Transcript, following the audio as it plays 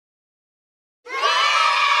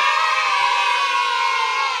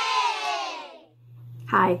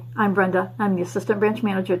Hi, I'm Brenda. I'm the Assistant Branch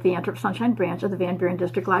Manager at the Antwerp Sunshine Branch of the Van Buren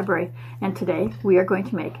District Library, and today we are going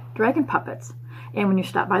to make dragon puppets. And when you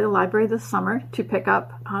stop by the library this summer to pick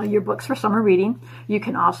up your books for summer reading, you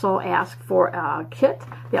can also ask for a kit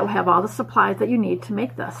that will have all the supplies that you need to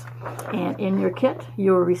make this. And in your kit,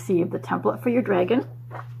 you'll receive the template for your dragon.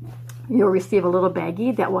 You'll receive a little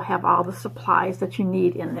baggie that will have all the supplies that you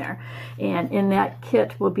need in there. And in that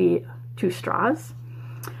kit will be 2 straws,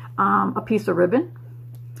 a piece of ribbon.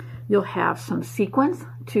 You'll have some sequins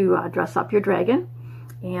to dress up your dragon,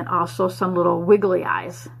 and also some little wiggly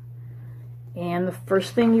eyes. And the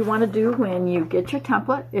first thing you want to do when you get your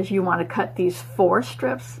template is you want to cut these 4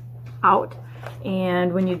 strips out.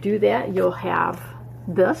 And when you do that, you'll have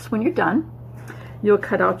this when you're done. You'll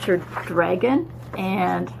cut out your dragon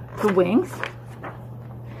and the wings.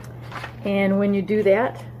 And when you do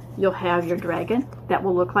that, you'll have your dragon that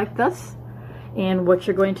will look like this. And what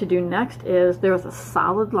you're going to do next is there's a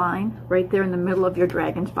solid line right there in the middle of your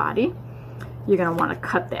dragon's body. You're going to want to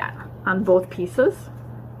cut that on both pieces.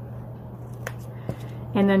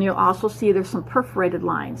 And then you'll also see there's some perforated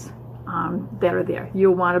lines that are there.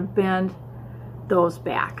 You'll want to bend those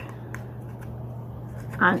back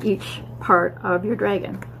on each part of your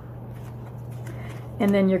dragon.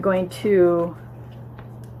 And then you're going to,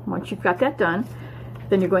 once you've got that done,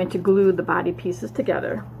 then you're going to glue the body pieces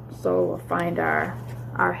together. So we'll find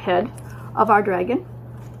our head of our dragon,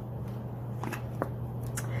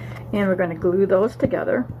 and we're going to glue those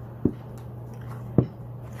together,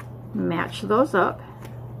 match those up,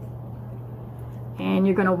 and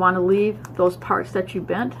you're going to want to leave those parts that you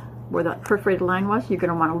bent, where that perforated line was, you're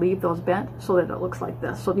going to want to leave those bent so that it looks like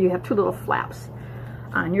this. So you have 2 little flaps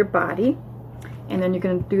on your body, and then you're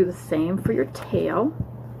going to do the same for your tail.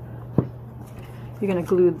 You're going to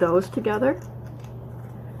glue those together.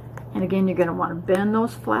 And again, you're going to want to bend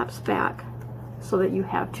those flaps back so that you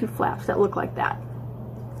have 2 flaps that look like that.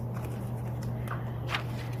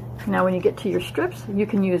 Now when you get to your strips, you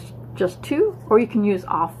can use just 2 or you can use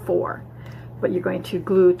all 4. But you're going to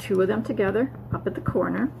glue 2 of them together up at the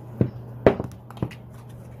corner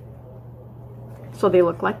so they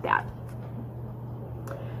look like that.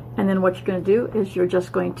 And then what you're going to do is you're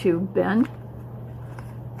just going to bend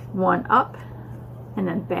one up and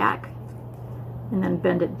then back, and then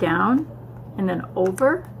bend it down and then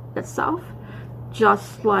over itself,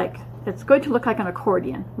 just like it's going to look like an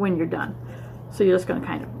accordion when you're done. So you're just going to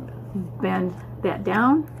kind of bend that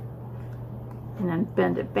down and then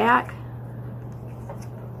bend it back,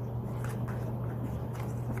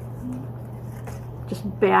 just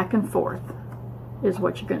back and forth is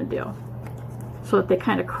what you're going to do, so that they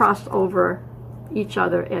kind of cross over each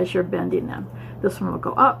other as you're bending them. This one will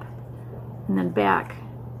go up and then back,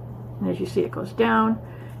 and as you see it goes down.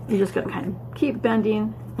 You're just going to kind of keep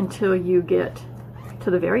bending until you get to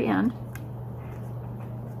the very end.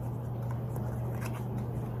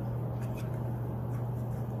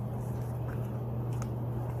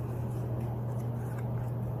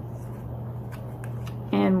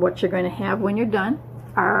 And what you're going to have when you're done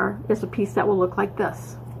is a piece that will look like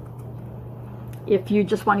this. If you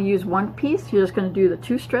just want to use one piece, you're just going to do the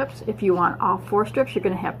 2 strips. If you want all 4 strips, you're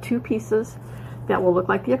going to have 2 pieces that will look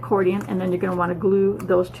like the accordion, and then you're going to want to glue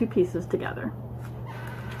those 2 pieces together.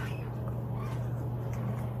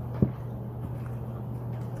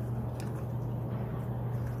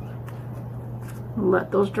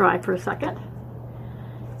 Let those dry for a second.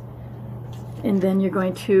 And then you're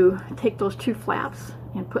going to take those 2 flaps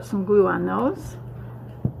and put some glue on those,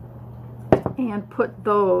 and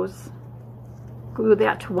glue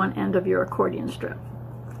that to one end of your accordion strip.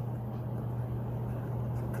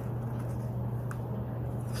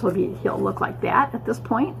 So he'll look like that at this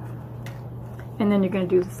point. And then you're going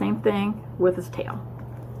to do the same thing with his tail.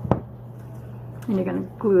 And you're going to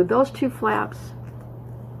glue those 2 flaps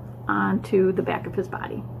onto the back of his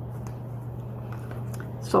body.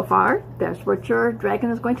 So far, that's what your dragon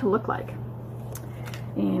is going to look like.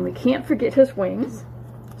 And we can't forget his wings.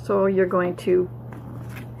 So you're going to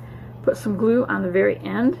put some glue on the very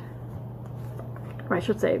end, or I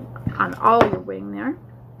should say on all your wing there.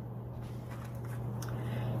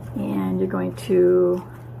 And you're going to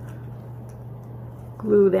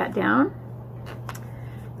glue that down,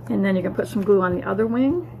 and then you're going to put some glue on the other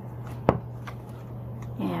wing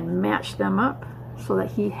and match them up so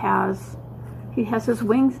that he has his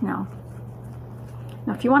wings now.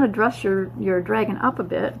 Now if you want to dress your dragon up a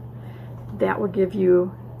bit, that will give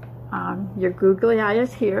you your googly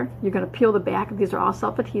eyes here. You're going to peel the back. These are all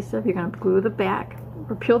self-adhesive. You're going to glue the back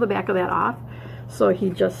or peel the back of that off so he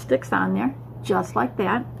just sticks on there just like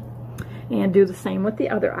that. And do the same with the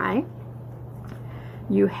other eye.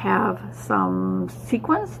 You have some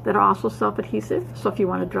sequins that are also self-adhesive, so if you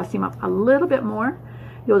want to dress them up a little bit more,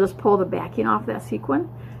 you'll just pull the backing off that sequin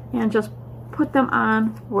and just put them on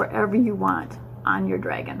wherever you want on your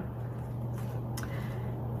dragon.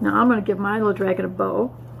 Now I'm going to give my little dragon a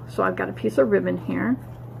bow, so I've got a piece of ribbon here,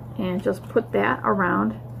 and just put that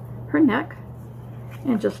around her neck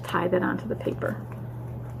and just tie that onto the paper.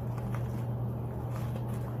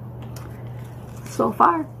 So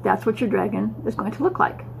far, that's what your dragon is going to look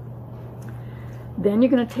like. Then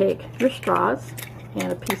you're going to take your straws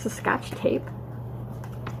and a piece of Scotch tape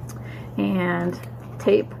and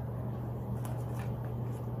tape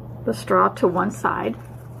the straw to one side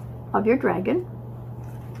of your dragon,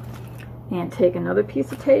 and take another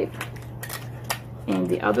piece of tape and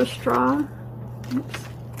the other straw,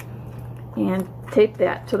 and tape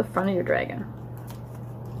that to the front of your dragon.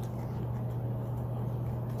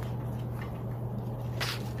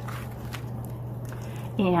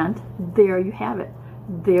 And there you have it.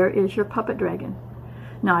 There is your puppet dragon.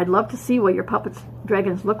 Now I'd love to see what your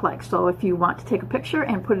dragons look like, so if you want to take a picture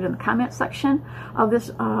and put it in the comment section of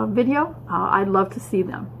this video, I'd love to see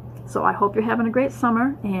them. So I hope you're having a great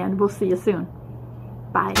summer, and we'll see you soon.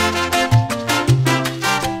 Bye.